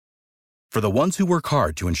For the ones who work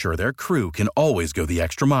hard to ensure their crew can always go the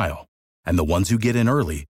extra mile, and the ones who get in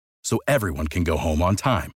early so everyone can go home on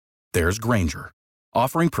time, there's Grainger,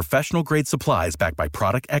 offering professional-grade supplies backed by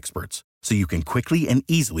product experts so you can quickly and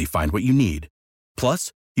easily find what you need.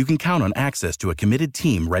 Plus, you can count on access to a committed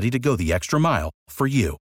team ready to go the extra mile for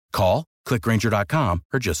you. Call, click Grainger.com,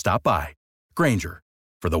 or just stop by. Grainger,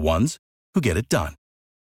 for the ones who get it done.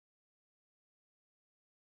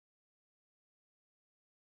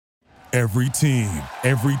 Every team,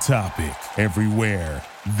 every topic, everywhere.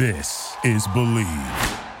 This is Believe.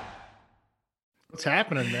 What's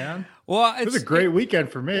happening, man? Well, it was a great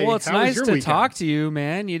weekend for me. Well, it's How was nice your to weekend? talk to you,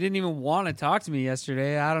 man. You didn't even want to talk to me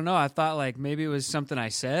yesterday. I don't know. I thought like maybe it was something I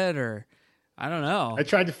said, or I don't know. I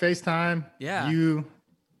tried to FaceTime. Yeah. You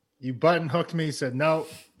button hooked me, said, no,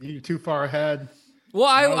 you're too far ahead. Well,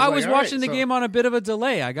 I was like, watching all right, the game on a bit of a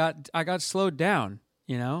delay. I got slowed down,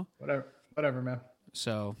 you know? Whatever, man.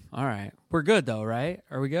 So, all right. We're good though, right?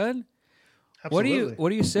 Are we good? Absolutely. What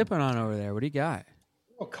are you sipping on over there? What do you got?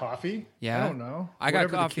 Oh, coffee? Yeah. I don't know. I got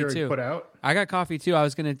Whatever the coffee Keurig too. Put out. I got coffee too. I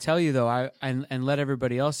was going to tell you though, and let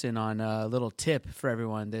everybody else in on a little tip for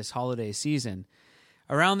everyone this holiday season.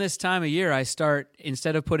 Around this time of year, I start,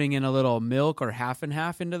 instead of putting in a little milk or half and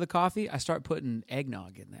half into the coffee, I start putting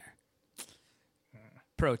eggnog in there.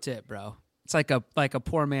 Pro tip, bro. It's like a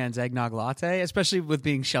poor man's eggnog latte, especially with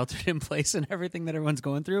being sheltered in place and everything that everyone's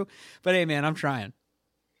going through. But hey, man, I'm trying.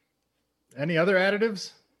 Any other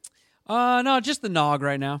additives? No, just the nog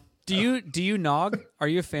right now. Do you nog? Are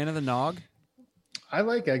you a fan of the nog? I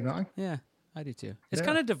like eggnog. Yeah, I do too. It's Yeah.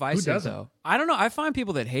 kind of divisive, Who doesn't? though. I don't know. I find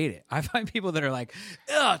people that hate it. I find people that are like,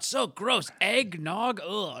 ugh, it's so gross. Eggnog,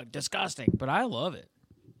 ugh, disgusting. But I love it.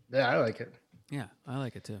 Yeah, I like it. Yeah, I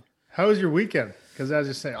like it too. How was your weekend? Because as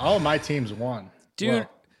you say, all of my teams won. Dude,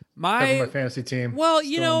 Well, except for my fantasy team. Well,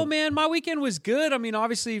 you Still know, in the- man, my weekend was good. I mean,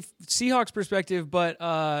 obviously, Seahawks perspective, but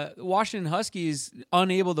Washington Huskies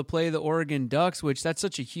unable to play the Oregon Ducks, which that's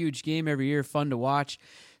such a huge game every year, fun to watch.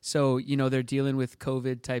 So, you know, they're dealing with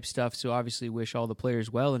COVID type stuff. So obviously wish all the players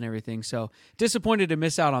well and everything. So disappointed to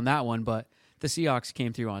miss out on that one, but the Seahawks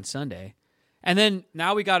came through on Sunday. And then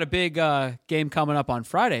now we got a big game coming up on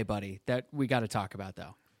Friday, buddy, that we got to talk about,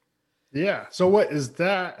 though. Yeah. So what is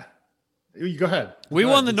that? You go ahead. We Go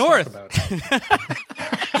won ahead. the Let's North. talk about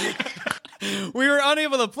it. We were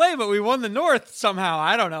unable to play, but we won the North somehow.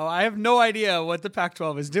 I don't know. I have no idea what the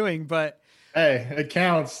Pac-12 is doing, but Hey, it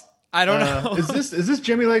counts. I don't know. Is this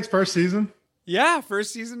Jimmy Lake's first season? Yeah,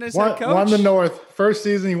 first season as head coach. Won the North. First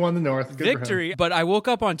season, he won the North. Good for him. Victory. But I woke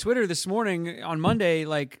up on Twitter this morning on Monday,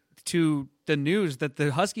 like, to the news that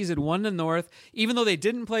the Huskies had won the North, even though they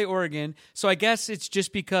didn't play Oregon. So I guess it's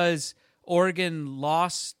just because Oregon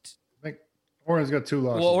lost. I think Oregon's got 2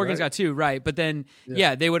 losses. Well, Oregon's right? got 2, right? But then,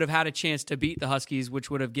 yeah, they would have had a chance to beat the Huskies,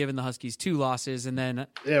 which would have given the Huskies 2 losses, and then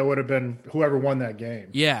Yeah, it would have been whoever won that game.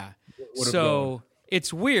 yeah. Would have So gone.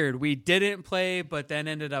 it's weird. We didn't play, but then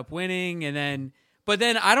ended up winning, and then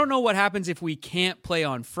I don't know what happens if we can't play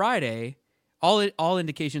on Friday. All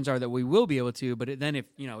indications are that we will be able to, but then if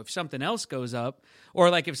something else goes up,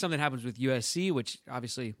 or like if something happens with USC, which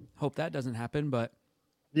obviously hope that doesn't happen, but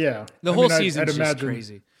Yeah. the whole season's just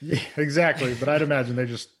crazy. Yeah, exactly. But I'd imagine they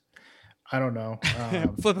just, I don't know.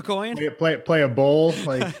 Flip a coin. Play a bowl,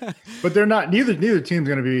 but they're not. Neither team's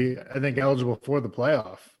going to be, I think, eligible for the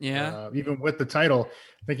playoff. Yeah. Even with the title,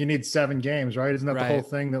 I think you need 7 games, right? Isn't that Right. the whole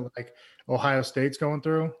thing that like Ohio State's going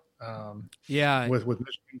through? Yeah. With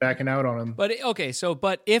Michigan backing out on them. But okay,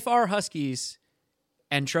 but if our Huskies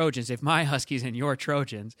and Trojans, if my Huskies and your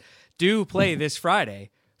Trojans do play this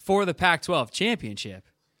Friday for the Pac-12 championship,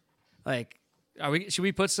 like, should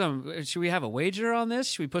we have a wager on this?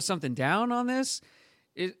 Should we put something down on this?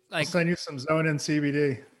 I'll send you some Zone in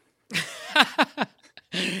CBD.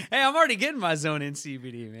 Hey, I'm already getting my Zone in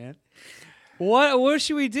CBD, man. What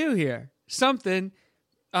should we do here? Something.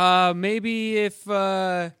 Maybe if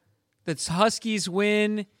the Huskies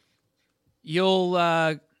win,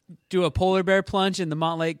 you'll do a polar bear plunge in the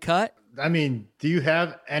Montlake Cut. I mean, do you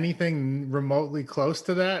have anything remotely close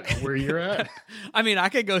to that where you're at? I mean, I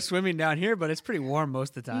could go swimming down here, but it's pretty warm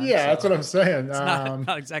most of the time. Yeah, that's what I'm saying. It's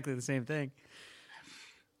not exactly the same thing.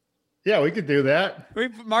 Yeah, we could do that. We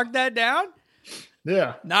mark that down?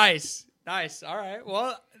 Yeah. Nice. All right.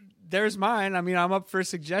 Well, there's mine. I mean, I'm up for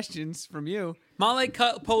suggestions from you. Montlake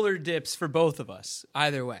Cut polar dips for both of us,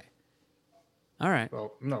 either way. All right.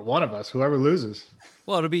 Well, not one of us. Whoever loses.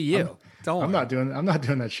 Well, it'll be you. Don't worry. I'm not doing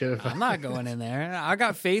that shit. I'm not going in there. I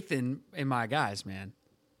got faith in my guys, man.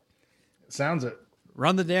 Sounds it.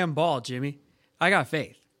 Run the damn ball, Jimmy. I got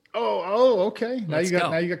faith. Okay. Now Let's you got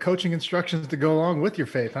go. now you got coaching instructions to go along with your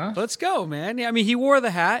faith, huh? Let's go, man. Yeah, I mean, he wore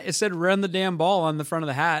the hat. It said "run the damn ball" on the front of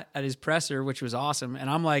the hat at his presser, which was awesome. And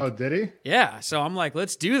I'm like, Oh, did he? yeah. So I'm like,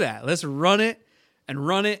 let's do that. Let's run it and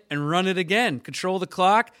run it and run it again. Control the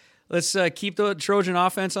clock. Let's keep the Trojan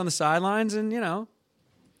offense on the sidelines, and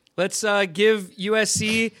let's give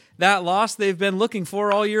USC that loss they've been looking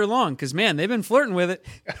for all year long. Because man, they've been flirting with it.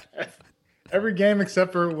 Every game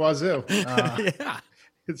except for Wazoo. Yeah,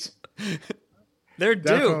 It's they're due.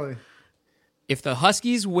 definitely. If the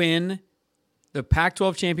Huskies win the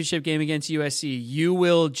Pac-12 championship game against USC, you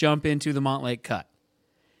will jump into the Montlake Cut.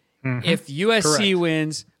 If USC Correct.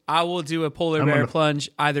 wins, I will do a polar I'm bear gonna- plunge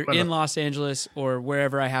either gonna- in Los Angeles or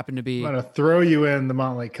wherever I happen to be. I'm gonna throw you in the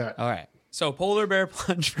Montlake Cut. All right. So polar bear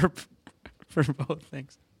plunge for both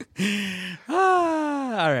things.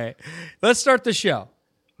 All right. Let's start the show.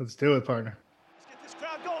 Let's do it, partner. Get this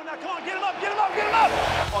crowd going now. Come on, get him up, get him up, get him up.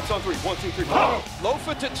 Hawks on three. 1, 2, 3.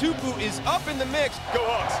 Lofa Tatupu is up in the mix. Go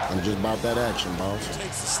Hawks. I'm just about that action, boss.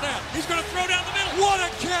 Takes the snap. He's going to throw down the middle. What a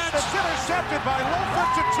catch! It's intercepted by Lofa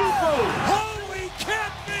Tatupu. Holy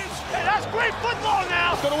catfish! Hey, that's great football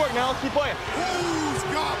now. It's gonna work now. Keep playing. Who's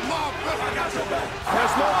got my back? I got your back.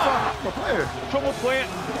 There's Lofa. Trouble playing.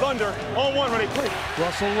 Thunder. On one, ready, please.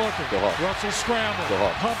 Russell looking. Russell scrambling.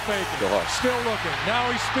 Pump faking. Still looking. Now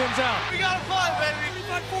he spins out. We got to fly, baby.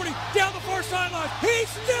 35-40. Down the far sideline. He's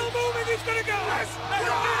still moving. He's going to go. 20.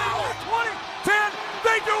 10.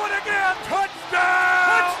 They do it again. Touchdown.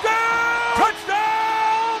 Touchdown.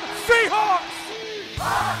 Touchdown. Seahawks.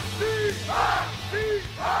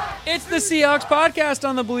 It's the Seahawks podcast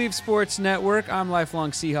on the Believe Sports Network. I'm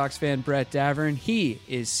lifelong Seahawks fan Brett Davern. He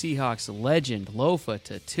is Seahawks legend Lofa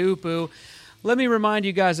Tatupu. Let me remind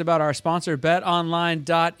you guys about our sponsor,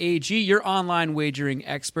 betonline.ag, your online wagering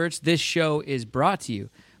experts. This show is brought to you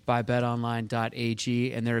by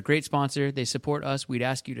betonline.ag, and they're a great sponsor. They support us. We'd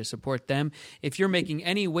ask you to support them. If you're making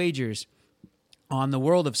any wagers on the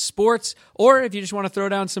world of sports, or if you just want to throw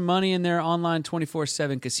down some money in their online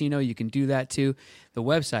 24/7 casino, you can do that too. The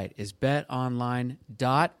website is betonline.ag.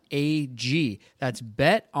 That's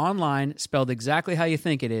betonline, spelled exactly how you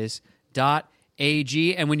think it is,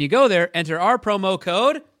 .ag. And when you go there, enter our promo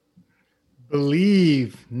code.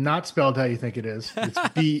 Believe, not spelled how you think it is. It's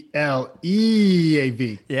BLEAV.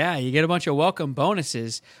 Yeah, you get a bunch of welcome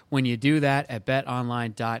bonuses when you do that at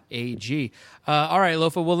betonline.ag. All right,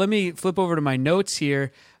 Lofa, well, let me flip over to my notes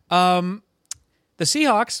here. The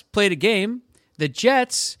Seahawks played a game. The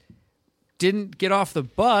Jets didn't get off the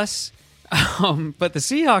bus, but the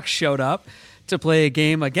Seahawks showed up to play a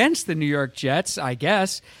game against the New York Jets, I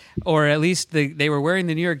guess, or at least they were wearing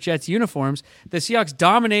the New York Jets uniforms. The Seahawks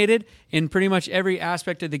dominated in pretty much every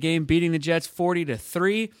aspect of the game, beating the Jets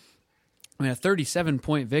 40-3. I mean, a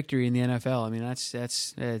 37-point victory in the NFL. I mean,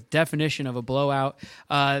 that's a definition of a blowout.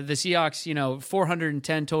 The Seahawks,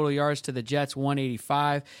 410 total yards to the Jets,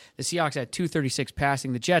 185. The Seahawks had 236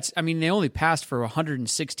 passing. The Jets, I mean, they only passed for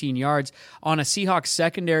 116 yards on a Seahawks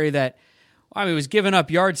secondary that, I mean, it was giving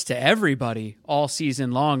up yards to everybody all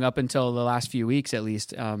season long, up until the last few weeks at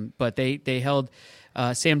least. But they held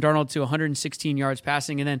Sam Darnold to 116 yards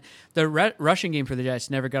passing, and then the rushing game for the Jets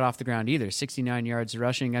never got off the ground either. 69 yards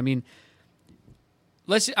rushing. I mean,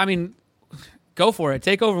 go for it.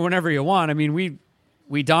 Take over whenever you want. I mean,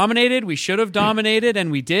 we dominated. We should have dominated,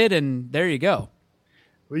 and we did. And there you go.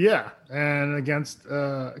 Well, yeah, and against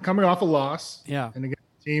coming off a loss, Yeah. and against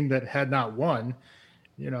a team that had not won,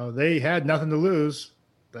 they had nothing to lose.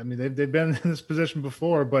 I mean, they've been in this position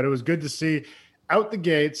before, but it was good to see out the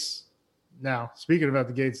gates. Now, speaking about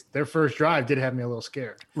the gates, their first drive did have me a little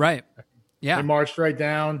scared. Right. Yeah. They marched right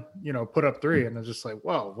down, put up 3, and I was just like,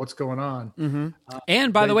 whoa, what's going on? Mm-hmm.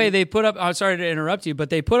 And by the way, they put up, I'm sorry to interrupt you, but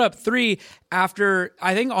they put up 3 after,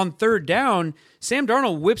 I think on third down, Sam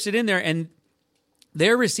Darnold whips it in there, and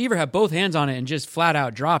their receiver had both hands on it and just flat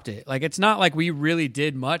out dropped it. Like, it's not like we really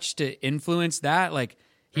did much to influence that. Like,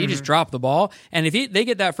 he just dropped the ball. And if they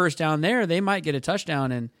get that first down there, they might get a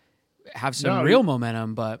touchdown and have some real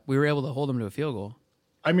momentum, but we were able to hold them to a field goal.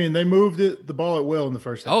 I mean, they moved the ball at will in the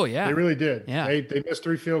first half. Oh, yeah. They really did. Yeah. They missed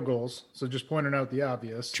 3 field goals. So just pointing out the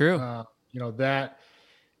obvious. True.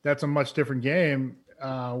 That's a much different game.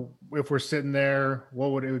 If we're sitting there, it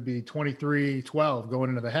would be 23-12 going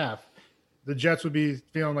into the half. The Jets would be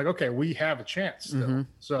feeling like, okay, we have a chance still. Mm-hmm.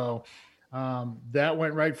 So that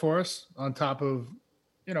went right for us on top of,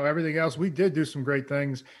 everything else. We did do some great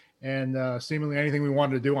things. And seemingly anything we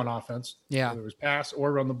wanted to do on offense. Yeah. Whether it was pass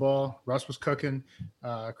or run the ball. Russ was cooking.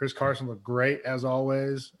 Chris Carson looked great as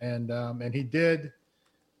always. And he did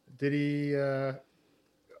he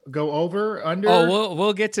go over, under? Oh,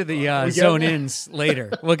 we'll get to the zone ins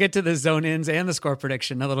later. We'll get to the zone ins and the score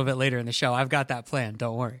prediction a little bit later in the show. I've got that planned.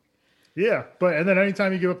 Don't worry. Yeah, and then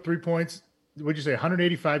anytime you give up 3 points, would you say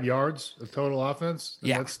 185 yards of total offense?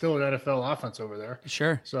 Yeah. That's still an NFL offense over there.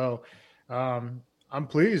 Sure. So I'm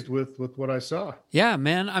pleased with what I saw. Yeah,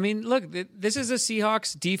 man. I mean, look, this is a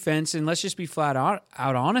Seahawks defense, and let's just be flat out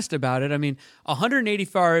honest about it. I mean,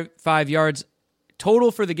 185 yards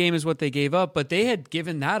total for the game is what they gave up, but they had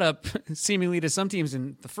given that up seemingly to some teams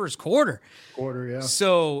in the first quarter. Yeah.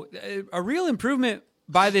 So a real improvement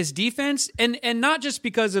by this defense, and not just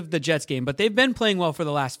because of the Jets game, but they've been playing well for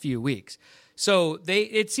the last few weeks. So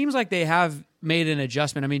it seems like they have made an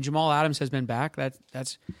adjustment. I mean, Jamal Adams has been back.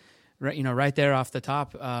 That's right there off the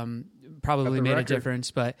top. Probably made a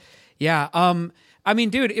difference. But yeah, I mean,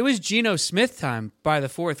 dude, it was Geno Smith time by the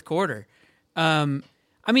fourth quarter. I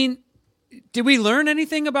mean, did we learn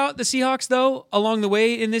anything about the Seahawks though along the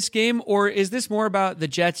way in this game, or is this more about the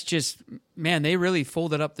Jets? Just man, they really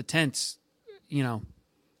folded up the tents,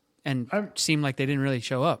 and seemed like they didn't really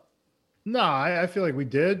show up. No, I feel like we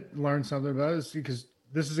did learn something about it because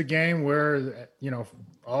this is a game where,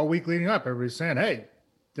 all week leading up, everybody's saying, hey,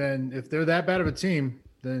 then if they're that bad of a team,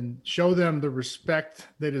 then show them the respect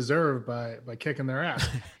they deserve by kicking their ass.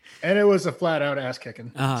 And it was a flat out ass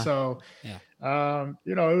kicking. Uh-huh. So, yeah.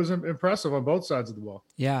 It was impressive on both sides of the ball.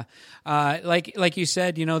 Yeah. Like you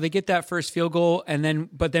said, they get that first field goal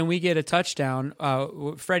but then we get a touchdown.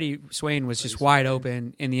 Freddie Swain was just wide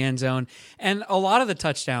open in the end zone. And a lot of the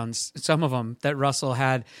touchdowns, some of them that Russell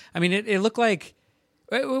had, I mean, it looked like,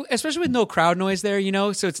 especially with no crowd noise there,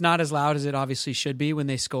 so it's not as loud as it obviously should be when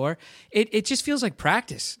they score. It just feels like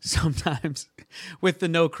practice sometimes with the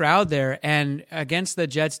no crowd there. And against the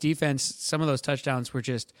Jets defense, some of those touchdowns were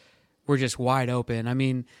just wide open. I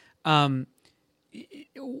mean,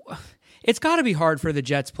 it's got to be hard for the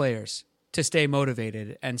Jets players to stay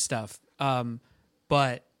motivated and stuff.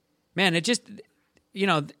 But man, it just,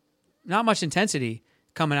 not much intensity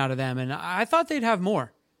coming out of them. And I thought they'd have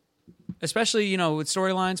more. Especially, with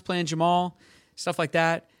storylines, playing Jamal, stuff like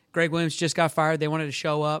that. Greg Williams just got fired. They wanted to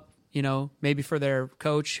show up, maybe for their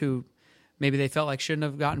coach who maybe they felt like shouldn't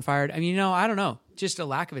have gotten fired. I mean, I don't know. Just a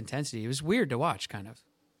lack of intensity. It was weird to watch, kind of.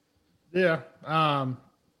 Yeah.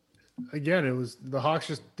 Again, it was the Hawks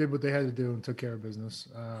just did what they had to do and took care of business.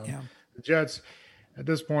 The Jets, at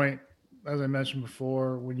this point, as I mentioned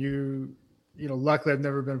before, when luckily I've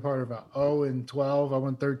never been part of a 0-12,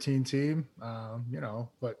 0-13 team,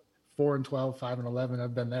 but 4-12, 5-11,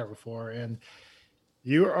 I've been there before. And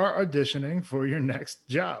you are auditioning for your next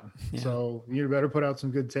job. Yeah. So you better put out some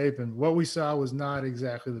good tape. And what we saw was not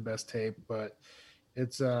exactly the best tape, but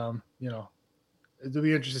it's, it'll be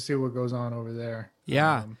interesting to see what goes on over there.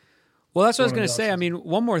 Yeah. Well, that's what I was going to say. I mean,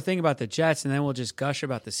 one more thing about the Jets, and then we'll just gush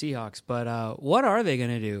about the Seahawks. But what are they going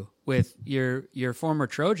to do with your former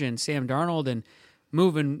Trojan, Sam Darnold, and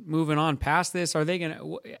moving on past this? Are they going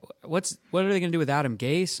to what are they going to do with Adam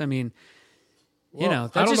Gase? I mean,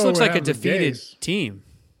 that just looks like a defeated team.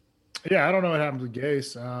 Yeah, I don't know what happens with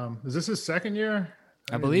Gase. Is this his second year?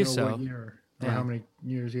 I believe so. What year or how many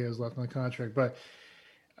years he has left on the contract? But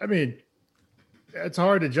I mean, it's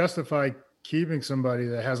hard to justify keeping somebody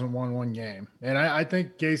that hasn't won one game. And I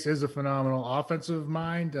think Gase is a phenomenal offensive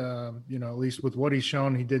mind. At least with what he's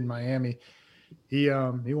shown he did in Miami. He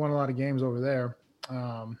won a lot of games over there.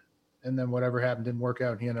 And then whatever happened didn't work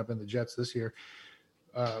out. He ended up in the Jets this year,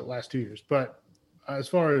 last 2 years. But as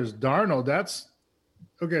far as Darnold, that's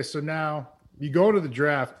okay. So now you go to the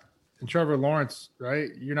draft and Trevor Lawrence, right?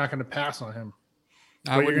 You're not going to pass on him.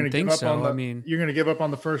 I wouldn't think so. You're going to give up on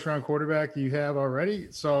the first round quarterback you have already.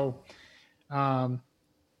 So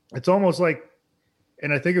it's almost like,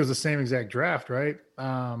 and I think it was the same exact draft, right?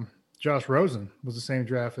 Josh Rosen was the same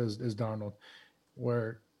draft as Darnold,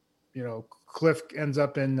 where, Cliff ends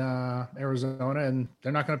up in Arizona and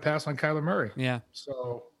they're not going to pass on Kyler Murray. Yeah.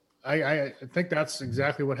 So I think that's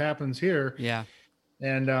exactly what happens here. Yeah.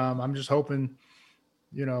 And I'm just hoping,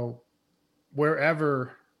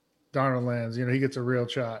 wherever Darnold lands, he gets a real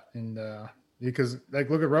shot. And because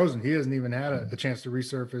look at Rosen, he hasn't even had a chance to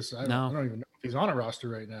resurface. I don't even know if he's on a roster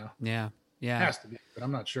right now. Yeah. Yeah. It has to be, but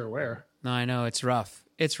I'm not sure where. No, I know it's rough.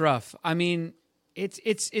 I mean,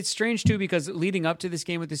 it's strange too, because leading up to this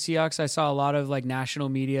game with the Seahawks, I saw a lot of national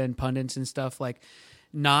media and pundits and stuff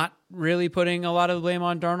not really putting a lot of the blame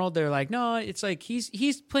on Darnold. They're like, no, it's like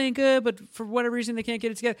he's playing good, but for whatever reason they can't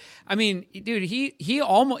get it together. I mean, dude, he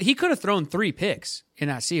could have thrown 3 picks in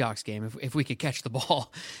that Seahawks game if we could catch the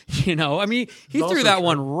ball. I mean, he threw that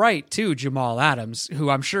one right to Jamal Adams, who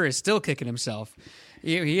I'm sure is still kicking himself.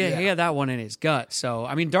 He had that one in his gut. So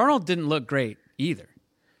I mean, Darnold didn't look great either.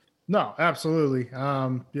 No, absolutely.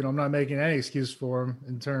 I'm not making any excuse for him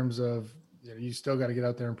in terms of, you still got to get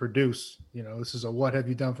out there and produce. This is a what have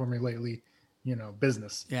you done for me lately,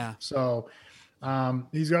 business. Yeah. So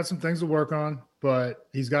he's got some things to work on, but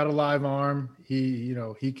he's got a live arm. He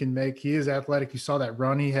is athletic. You saw that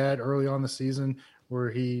run he had early on the season where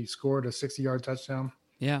he scored a 60-yard touchdown.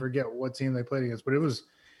 Yeah. I forget what team they played against, but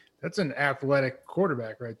that's an athletic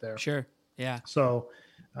quarterback right there. Sure. Yeah. So,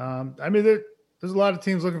 there's a lot of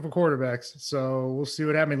teams looking for quarterbacks. So we'll see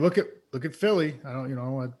what happens. Look at Philly. I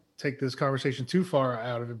don't want to take this conversation too far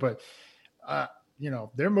out of it, but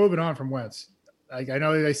they're moving on from Wentz. Like, I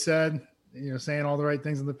know they said, saying all the right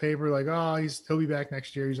things in the paper, like, oh, he'll be back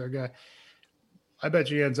next year. He's our guy. I bet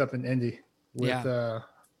you he ends up in Indy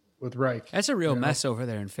with Reich. That's a real mess over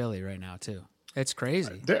there in Philly right now too. It's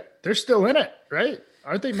crazy. They're still in it, right?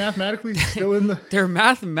 Aren't they mathematically still in the? They're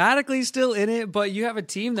mathematically still in it, but you have a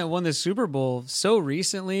team that won the Super Bowl so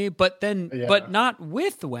recently, but not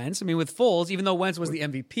with Wentz. I mean, with Foles, even though Wentz was the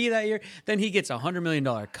MVP that year, then he gets a $100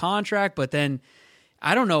 million contract, but then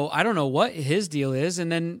I don't know what his deal is.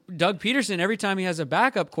 And then Doug Peterson, every time he has a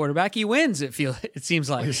backup quarterback, he wins. It seems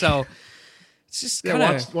like so. It's just kind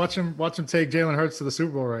of watch him take Jalen Hurts to the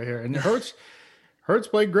Super Bowl right here, and Hurts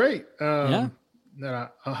played great.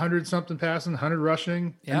 100 something passing, 100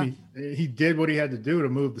 rushing. Yeah. I mean, he did what he had to do to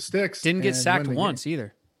move the sticks. Didn't get sacked once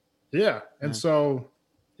either. Yeah. And so,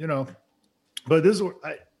 but this is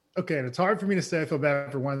okay. And it's hard for me to say I feel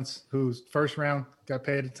bad for Wentz, who's first round, got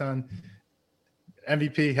paid a ton.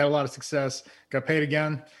 MVP, had a lot of success, got paid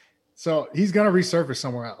again. So he's going to resurface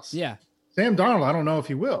somewhere else. Yeah. Sam Darnold, I don't know if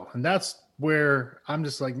he will. And that's where I'm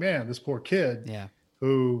just like, man, this poor kid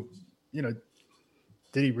who,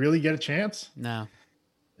 did he really get a chance? No.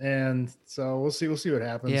 And so we'll see what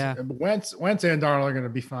happens. Yeah. Wentz and Darnold are going to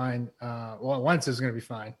be fine. Wentz is going to be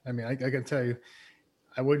fine. I mean, I can tell you,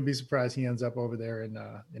 I wouldn't be surprised he ends up over there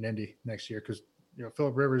in Indy next year because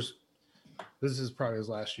Phillip Rivers, this is probably his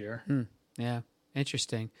last year. Yeah.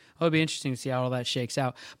 Interesting. It'll be interesting to see how all that shakes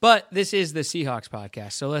out. But this is the Seahawks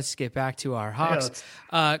podcast, so let's get back to our Hawks.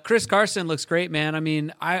 Chris Carson looks great, man. I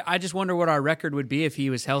mean, I just wonder what our record would be if he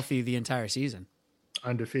was healthy the entire season.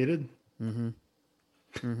 Undefeated.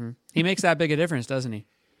 He makes that big a difference, doesn't he?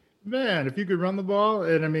 Man, if you could run the ball,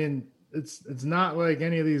 and I mean, it's not like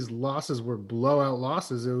any of these losses were blowout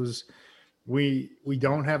losses. It was we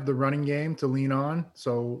don't have the running game to lean on,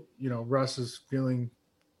 so Russ is feeling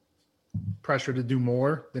pressure to do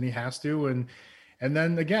more than he has to, and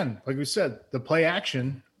then again, like we said, the play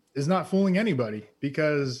action is not fooling anybody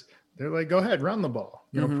because they're like, go ahead, run the ball.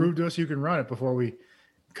 Prove to us you can run it before we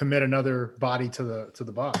commit another body to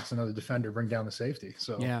the box, another defender, bring down the safety.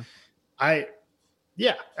 So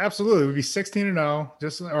absolutely. It would be 16-0,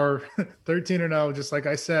 just or 13-0, just like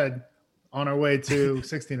I said, on our way to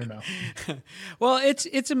 16-0. Well,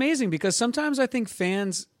 it's amazing because sometimes I think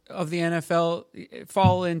fans of the NFL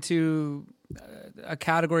fall into a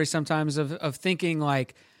category sometimes of thinking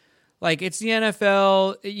like it's the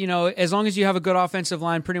NFL, as long as you have a good offensive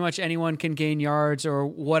line, pretty much anyone can gain yards or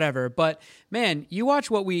whatever. But man, you watch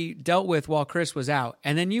what we dealt with while Chris was out,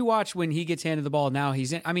 and then you watch when he gets handed the ball. Now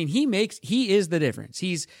he's in. I mean, he is the difference.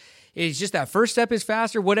 It's just that first step is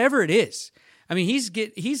faster, whatever it is. I mean,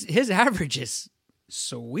 his average is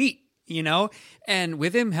sweet, and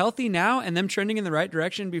with him healthy now and them trending in the right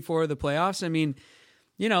direction before the playoffs. I mean,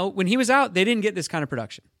 when he was out, they didn't get this kind of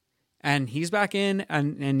production. And he's back in,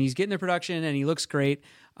 and he's getting the production, and he looks great.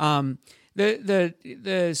 The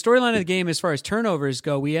storyline of the game as far as turnovers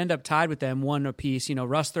go, we end up tied with them, one apiece.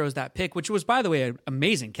 Russ throws that pick, which was, by the way, an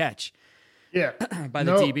amazing catch. Yeah, by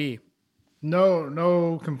the DB.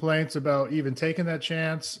 No complaints about even taking that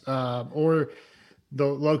chance or the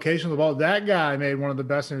location of the ball. That guy made one of the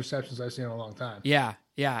best interceptions I've seen in a long time. Yeah.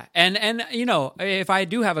 And if I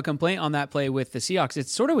do have a complaint on that play with the Seahawks,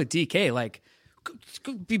 it's sort of with DK, like,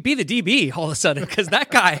 be the DB all of a sudden, because that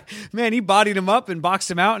guy, man, he bodied him up and boxed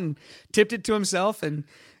him out and tipped it to himself. And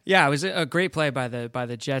yeah, it was a great play by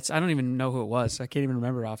the Jets. I don't even know who it was. I can't even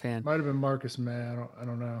remember offhand. Might have been Marcus May. I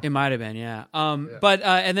don't know. It might have been, yeah. But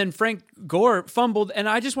and then Frank Gore fumbled, and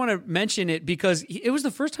I just want to mention it because it was the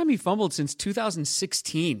first time he fumbled since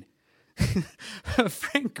 2016.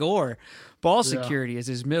 Frank Gore. Ball security is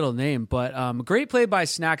his middle name, but great play by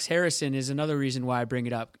Snacks Harrison is another reason why I bring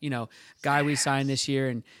it up. Guy we signed this year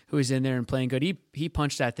and who was in there and playing good. He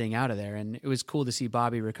punched that thing out of there, and it was cool to see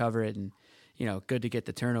Bobby recover it, and good to get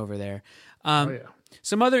the turnover there.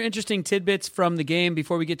 Some other interesting tidbits from the game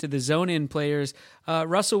before we get to the zone-in players.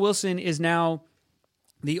 Russell Wilson is now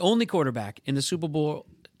the only quarterback in the Super Bowl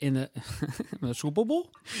in the the Super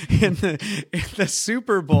Bowl in the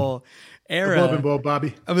Super Bowl era. The Bourbon Bowl,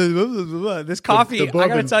 Bobby. This coffee, the I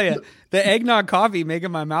gotta tell you, the eggnog coffee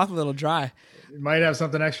making my mouth a little dry. You might have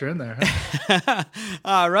something extra in there. Huh?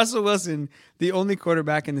 Russell Wilson, the only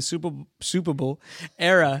quarterback in the Super Bowl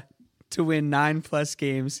era to win 9+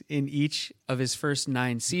 games in each of his first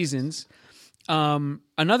 9 seasons.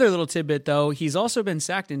 Another little tidbit, though, he's also been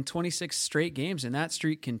sacked in 26 straight games, and that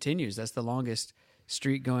streak continues. That's the longest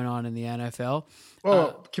streak going on in the NFL.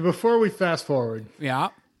 Well, before we fast forward. Yeah.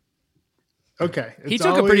 Okay. He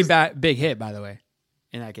took a pretty big hit, by the way,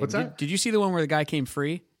 in that game. What's that? Did you see the one where the guy came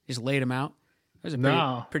free? Just laid him out? It was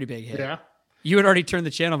a pretty big hit. Yeah. You had already turned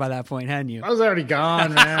the channel by that point, hadn't you? I was already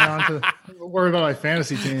gone, man. Worry about my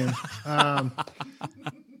fantasy team.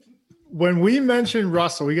 When we mentioned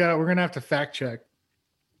Russell, we're gonna have to fact check.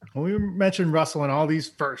 When we mentioned Russell and all these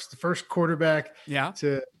the first quarterback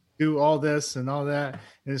to do all this and all that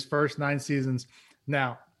in his first 9 seasons.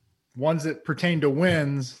 Now, ones that pertain to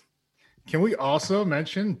wins, can we also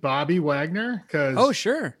mention Bobby Wagner? Because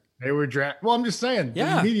sure. They were drafted. Well, I'm just saying,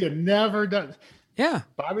 the media never does. Yeah.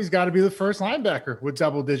 Bobby's got to be the first linebacker with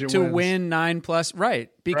double-digit wins. To win 9+,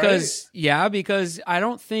 right. Because I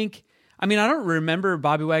don't remember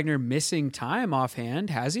Bobby Wagner missing time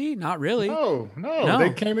offhand. Has he? Not really. No.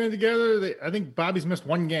 They came in together. I think Bobby's missed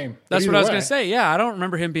 1 game. That's what I was going to say. Yeah, I don't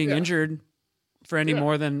remember him being injured for any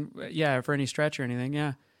more than, for any stretch or anything.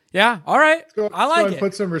 Yeah. Yeah, all right. I like it.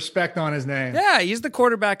 Put some respect on his name. Yeah, he's the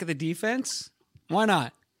quarterback of the defense. Why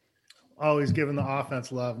not? Always giving the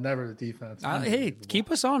offense love, never the defense. Hey,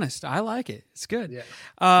 keep us honest. I like it. It's good.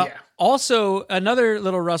 Yeah. Also, another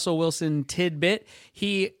little Russell Wilson tidbit.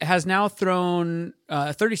 He has now thrown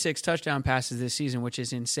 36 touchdown passes this season, which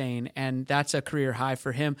is insane, and that's a career high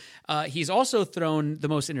for him. He's also thrown the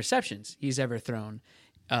most interceptions he's ever thrown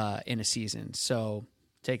in a season. So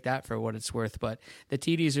take that for what it's worth. But the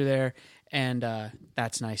TDs are there, and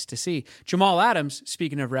that's nice to see. Jamal Adams,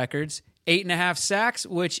 speaking of records, 8.5 sacks,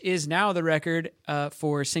 which is now the record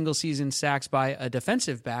for single-season sacks by a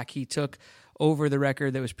defensive back. He took over the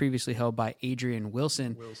record that was previously held by Adrian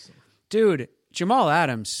Wilson. Dude, Jamal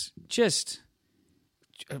Adams, just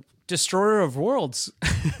a destroyer of worlds.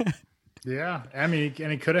 Yeah, I mean,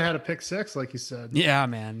 and he could have had a pick 6, like you said. Yeah,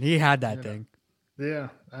 man, he had that thing. Yeah.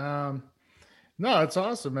 No, it's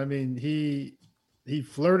awesome. I mean, he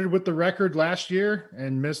flirted with the record last year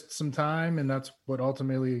and missed some time, and that's what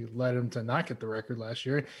ultimately led him to not get the record last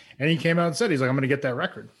year. And he came out and said, he's like, I'm going to get that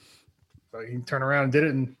record. But he turned around and did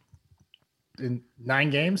it in 9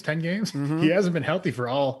 games, 10 games. Mm-hmm. He hasn't been healthy for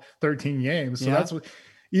all 13 games. So that's what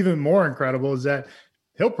even more incredible is that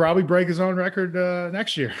he'll probably break his own record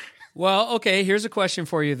next year. Well, okay, here's a question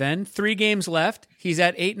for you then. 3 games left. He's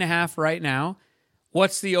at 8.5 right now.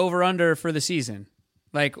 What's the over-under for the season?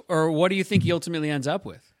 Or what do you think he ultimately ends up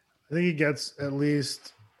with? I think he gets at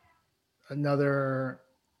least another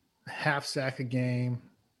half sack a game.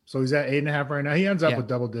 So he's at 8.5 right now. He ends up with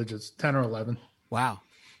double digits, 10 or 11. Wow.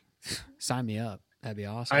 Sign me up. That'd be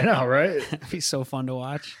awesome. I know, right? That'd be so fun to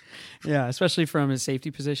watch. Yeah, especially from his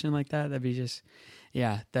safety position like that. That'd be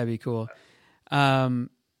that'd be cool. Yeah,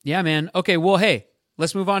 man. Okay, well, hey,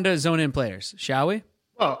 let's move on to zone-in players, shall we?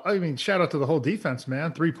 Well, I mean, shout out to the whole defense,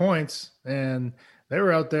 man. 3 points, and they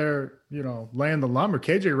were out there, laying the lumber.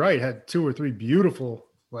 KJ Wright had 2 or 3 beautiful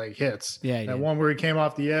hits. Yeah, that one where he came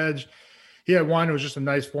off the edge. He had one. It was just a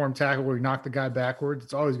nice form tackle where he knocked the guy backwards.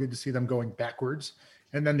 It's always good to see them going backwards.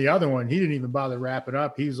 And then the other one, he didn't even bother to wrap it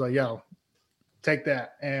up. He was like, "Yo, take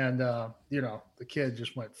that." And the kid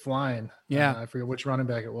just went flying. Yeah, I forget which running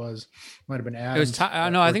back it was. Might have been Adams. It was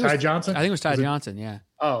I think Ty Johnson. I think it was Ty Johnson. Yeah.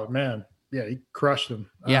 Oh man, yeah, he crushed him.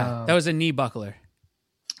 Yeah, that was a knee buckler.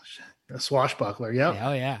 A swashbuckler, yeah.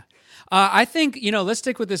 Oh, yeah. I think, let's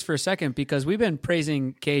stick with this for a second because we've been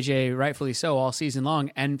praising KJ, rightfully so, all season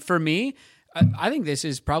long. And for me, I think this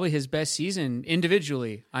is probably his best season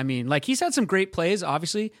individually. I mean, he's had some great plays,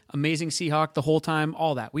 obviously. Amazing Seahawk the whole time,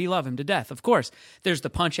 all that. We love him to death, of course. There's the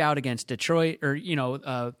punch out against Detroit, or,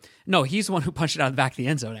 no, he's the one who punched it out of the back of the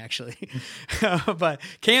end zone, actually. But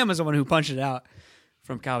Cam is the one who punched it out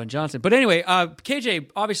from Calvin Johnson. But anyway, KJ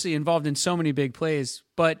obviously involved in so many big plays,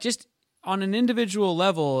 but just on an individual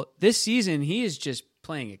level, this season, he is just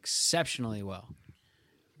playing exceptionally well.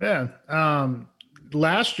 Yeah.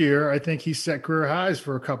 Last year, I think he set career highs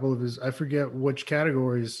for a couple of his, I forget which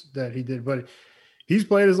categories that he did, but he's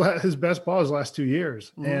played his best ball his last 2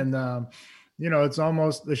 years. Mm-hmm. And, it's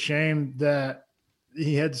almost a shame that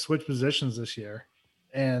he had to switch positions this year.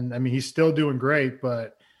 And, I mean, he's still doing great,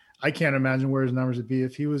 but I can't imagine where his numbers would be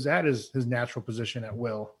if he was at his natural position at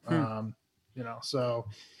will. So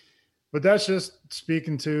But that's just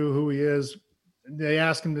speaking to who he is. They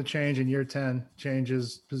ask him to change in year 10, change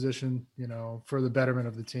his position, for the betterment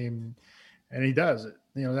of the team. And he does it.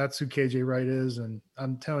 That's who KJ Wright is. And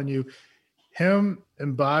I'm telling you, him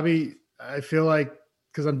and Bobby, I feel like,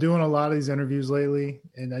 because I'm doing a lot of these interviews lately,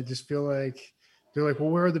 and I just feel like they're like, well,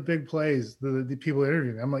 where are the big plays? The people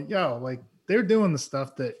interviewing me. I'm like, they're doing the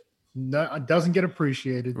stuff that doesn't get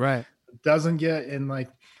appreciated. Right. Doesn't get in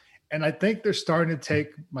and I think they're starting to take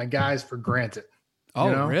my guys for granted.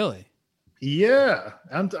 Oh, really? Yeah.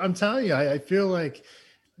 I'm telling you, I feel like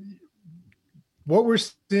what we're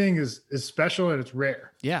seeing is special and it's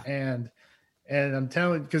rare. Yeah. And I'm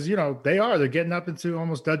telling, because they're getting up into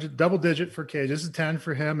almost double digit for KJ. This is 10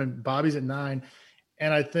 for him, and Bobby's at 9.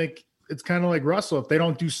 And I think it's kind of like Russell. If they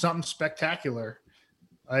don't do something spectacular,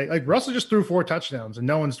 like Russell just threw 4 touchdowns and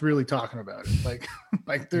no one's really talking about it.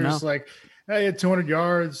 Like there's hey, he had 200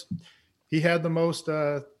 yards. He had the most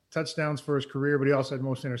touchdowns for his career, but he also had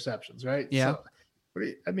most interceptions, right? Yeah. So,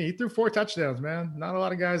 he threw 4 touchdowns, man. Not a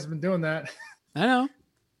lot of guys have been doing that. I know.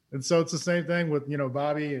 And so it's the same thing with,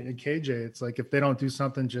 Bobby and KJ. It's like if they don't do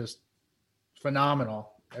something just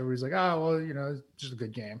phenomenal, everybody's like, oh, well, it's just a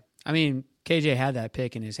good game. I mean, KJ had that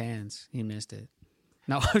pick in his hands. He missed it.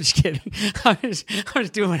 No, I'm just kidding. I'm just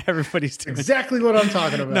doing what everybody's doing. Exactly what I'm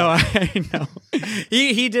talking about. No, I know.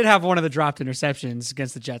 He did have one of the dropped interceptions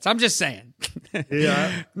against the Jets. I'm just saying.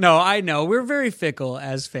 Yeah. No, I know. We're very fickle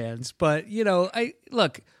as fans, but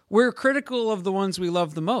we're critical of the ones we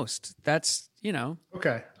love the most. That's,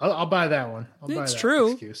 Okay. I'll buy that one. It's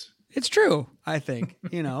true. Excuse. It's true, I think,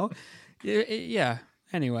 Yeah.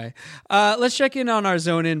 Anyway, let's check in on our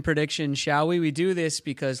Zone In prediction, shall we? We do this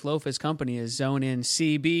because Lofa's company is Zone In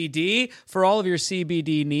CBD. For all of your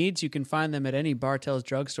CBD needs, you can find them at any Bartell's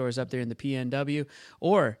drugstores up there in the PNW,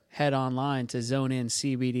 or head online to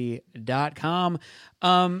zoneincbd.com.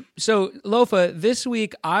 So, Lofa, this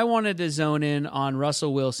week I wanted to zone in on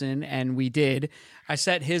Russell Wilson, and we did. I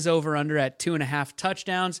set his over-under at 2.5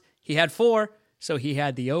 touchdowns. He had 4, so he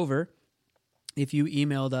had the over. If you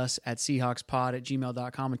emailed us at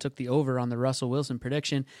seahawkspod@gmail.com and took the over on the Russell Wilson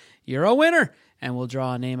prediction, you're a winner, and we'll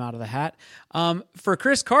draw a name out of the hat. For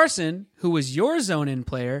Chris Carson, who was your zone-in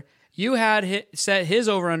player, you had set his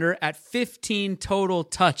over-under at 15 total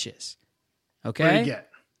touches. Okay? What did you get?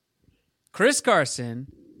 Chris Carson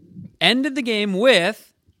ended the game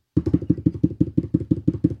with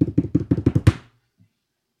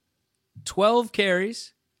 12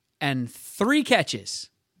 carries and 3 catches,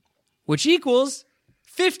 which equals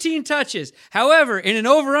 15 touches. However, in an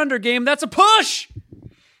over-under game, that's a push.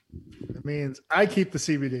 It means I keep the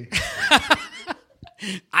CBD.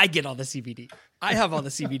 I get all the CBD. I have all the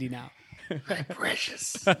CBD now.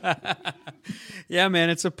 Precious. Yeah, man,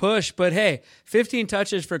 it's a push. But hey, 15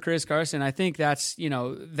 touches for Chris Carson. I think that's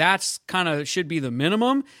kind of should be the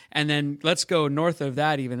minimum. And then let's go north of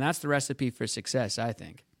that even. That's the recipe for success, I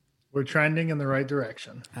think. We're trending in the right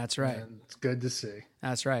direction. That's right. And it's good to see.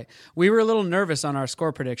 That's right. We were a little nervous on our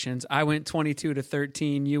score predictions. I went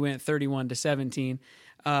 22-13. You went 31-17.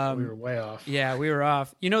 We were way off. Yeah, we were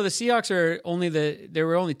off. The Seahawks there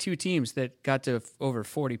were only 2 teams that got to over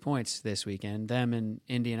 40 points this weekend, them and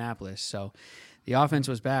Indianapolis. So the offense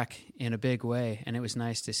was back in a big way, and it was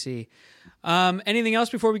nice to see. Anything else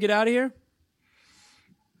before we get out of here?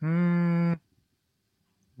 No,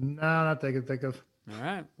 not that I can think of. All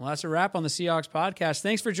right. Well, that's a wrap on the Seahawks podcast.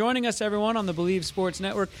 Thanks for joining us, everyone, on the Believe Sports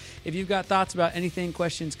Network. If you've got thoughts about anything,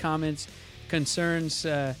 questions, comments, concerns,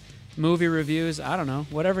 movie reviews, I don't know,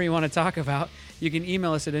 whatever you want to talk about, you can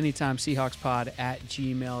email us at any time,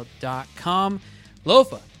 seahawkspod@gmail.com.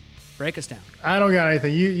 Lofa, break us down. I don't got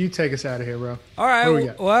anything. You take us out of here, bro. All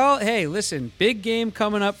right. Well, hey, listen, big game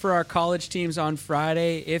coming up for our college teams on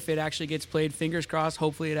Friday. If it actually gets played, fingers crossed,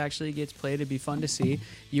 hopefully it actually gets played. It'd be fun to see.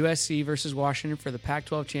 USC versus Washington for the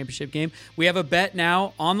Pac-12 championship game. We have a bet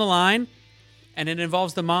now on the line, and it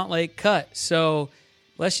involves the Montlake Cut. So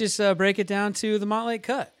let's just break it down to the Montlake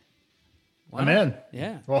Cut. Wow. I'm in.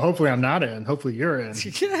 Yeah. Well, hopefully I'm not in. Hopefully you're in.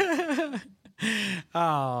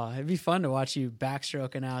 Oh, it'd be fun to watch you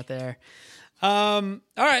backstroking out there. All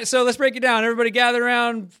right, so let's break it down. Everybody gather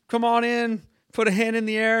around. Come on in. Put a hand in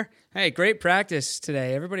the air. Hey, great practice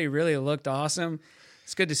today. Everybody really looked awesome.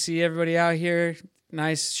 It's good to see everybody out here.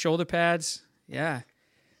 Nice shoulder pads. Yeah.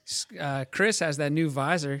 Chris has that new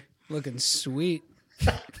visor. Looking sweet.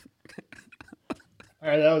 All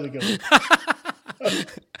right, that was a good one.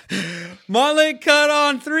 Montlake Cut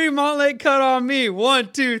on 3. Montlake Cut on me.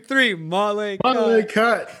 1, 2, 3. Montlake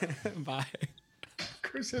Cut. Bye.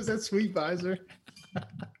 Chris has that sweet visor.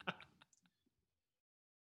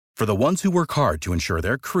 For the ones who work hard to ensure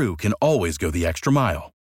their crew can always go the extra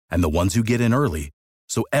mile, and the ones who get in early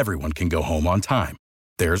so everyone can go home on time.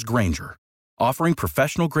 There's Grainger, offering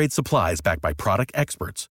professional-grade supplies backed by product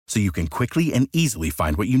experts so you can quickly and easily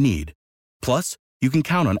find what you need. Plus, you can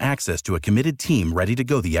count on access to a committed team ready to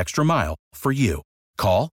go the extra mile for you.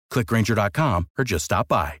 Call, click Grainger.com, or just stop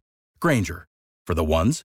by. Grainger, for the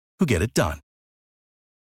ones who get it done.